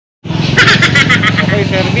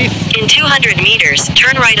service. In 200 meters,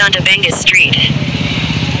 turn right onto Bengus Street.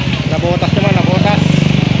 Nabotas naman, nabotas.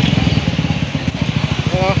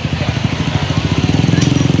 Oh.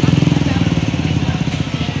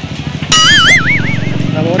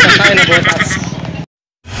 Nabotas tayo, nabotas.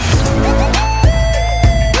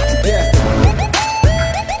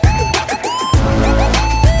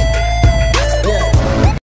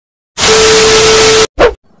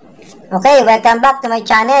 Okay, welcome back to my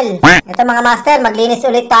channel. Ito mga master, maglinis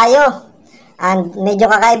ulit tayo. And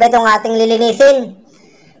medyo kakaiba itong ating lilinisin.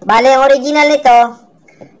 Bale, yung original nito,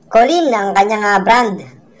 Kolin ang kanyang brand.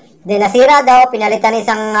 Then nasira daw, pinalitan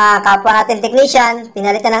isang kapwa natin technician,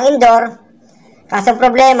 pinalitan ng indoor. Kaso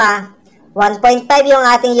problema, 1.5 yung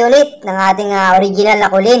ating unit ng ating original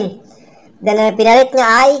na Kolin. Then pinalit niya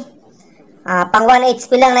ay pang 1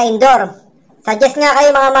 HP lang na indoor. Suggest nga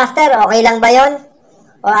kayo mga master, okay lang ba yon?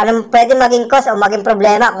 O anong pwede maging cause o maging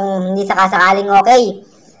problema kung hindi sakasakaling okay.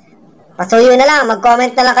 Pasuyo na lang,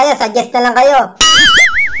 mag-comment na lang kayo, suggest na lang kayo.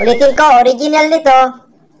 Ulitin ko, original nito,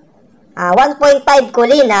 1.5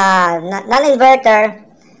 Kolin na non-inverter.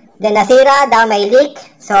 Then nasira daw, may leak.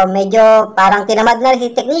 So medyo parang tinamad na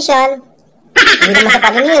si technician. Hindi naman sa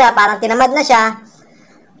paninira, parang tinamad na siya.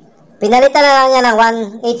 Pinalitan na lang niya ng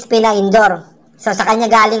 1 HP na indoor. So sa kanya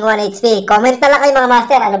galing 1 HP. Comment na lang kayo mga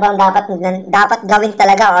master, ano bang dapat gawin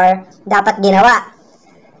talaga or dapat ginawa.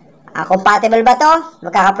 Compatible ba to?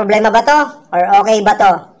 Magkakaproblema ba to? Or okay ba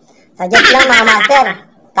to? Suggest lang mga master.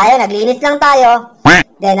 Tayo, naglinis lang tayo.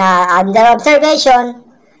 Then under observation,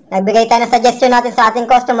 nagbigay tayo ng suggestion natin sa ating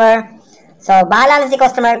customer. So bahala na si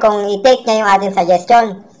customer kung i-take niya yung ating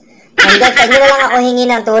suggestion. And then sa inyo na lang ako hingi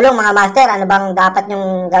ng tulong mga master. Ano bang dapat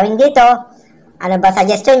yung gawin dito? Ano ba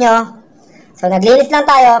suggestion nyo? So naglinis lang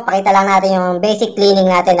tayo, pakita lang natin yung basic cleaning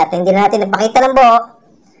natin at hindi na natin napakita ng buo.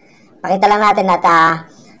 Pakita lang natin at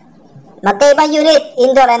magkaiba unit,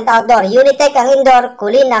 indoor and outdoor. Uni-Tech ang indoor,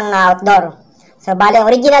 Kolin ang outdoor. So bale,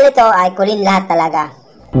 original ito ay Kolin lahat talaga.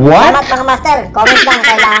 What? Salamat mga master, comment lang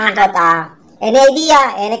kailangan ko at any idea,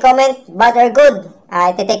 any comment, bad or good,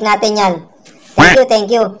 iti-take natin yan.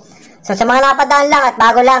 Thank you. So sa mga napadaan lang at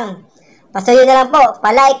bago lang, pasuyo na lang po,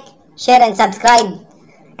 pa-like, share and subscribe.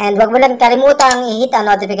 And huwag mo lang kalimutang i-hit ang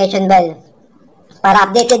notification bell para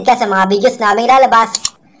updated ka sa mga videos na aming lalabas,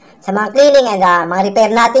 sa mga cleaning and mga repair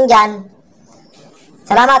natin dyan.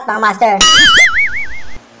 Salamat mga master.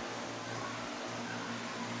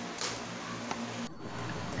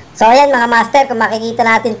 So ayan mga master, kung makikita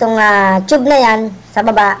natin itong tube na yan sa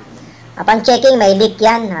baba, upon checking may leak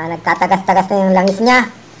yan, nagtatagas-tagas na yung langis niya.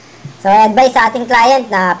 So advice sa ating client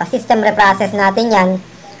na pa-system reprocess natin yan.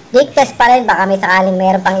 Leak test pa rin, baka may sakaling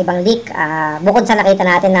mayroon pang ibang leak bukod sa nakita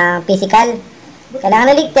natin na physical.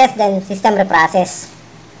 Kailangan na leak test, then system reprocess.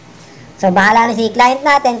 So bahala na si client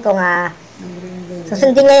natin kung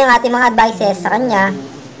susundin niya yung ating mga advices sa kanya.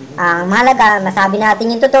 Mahalaga, masabi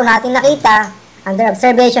natin yung totoo natin nakita under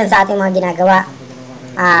observation sa ating mga ginagawa.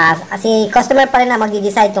 Si customer pa rin na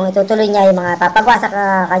magdi-decide kung itutuloy niya yung mga papagawa sa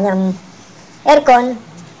kanyang aircon,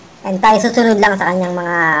 and tayo susunod lang sa kanyang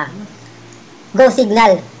mga go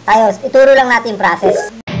signal. Tayo, ituro lang natin yung process.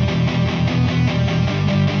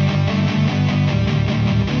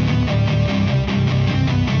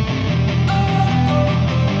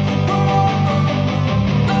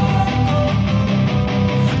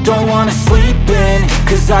 Don't wanna sleep in,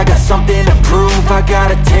 cause I got something to prove. I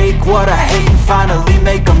gotta take what I hate and finally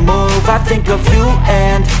make a move. I think of you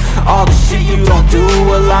and all the shit you don't do.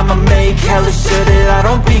 Well, I'ma make hella sure that I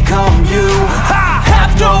don't become you. I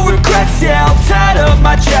have no regrets, yeah, I'll tie up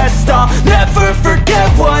my chest. I'll never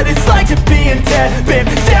forget what it's like to be in debt. Been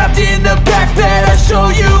stabbed in the back bed, I'll show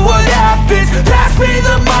you what happens. Pass me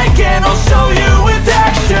the mic and I'll show you with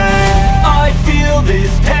action. I feel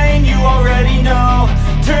this pain, you already know.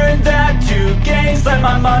 Turn that to gains, let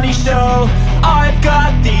my money show. I've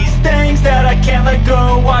got these things that I can't let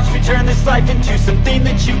go. Watch me turn this life into something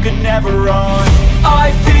that you could never own.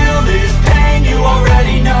 I feel this pain, you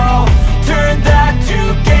already know. Turn that to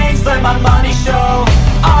gains, let my money show.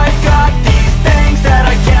 I've got these things that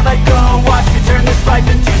I can't let go. Watch me turn this life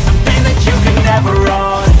into something that you could never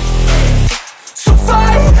own. So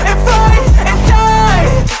fight and die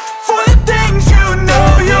for the things you know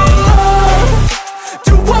you love.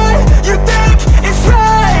 Do what you think is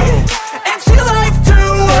right, and see life do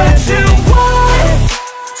what you want.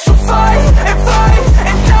 So fight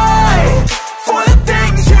and die for the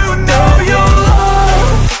things you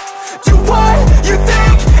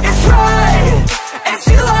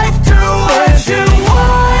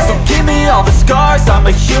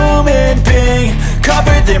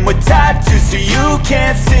them with tattoos so you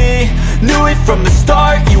can't see. Knew it from the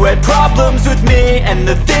start, you had problems with me and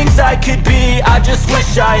the things I could be, I just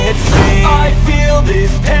wish I had seen. I feel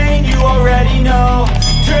this pain, you already know.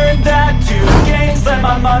 Turn that to gains, let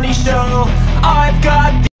my money show.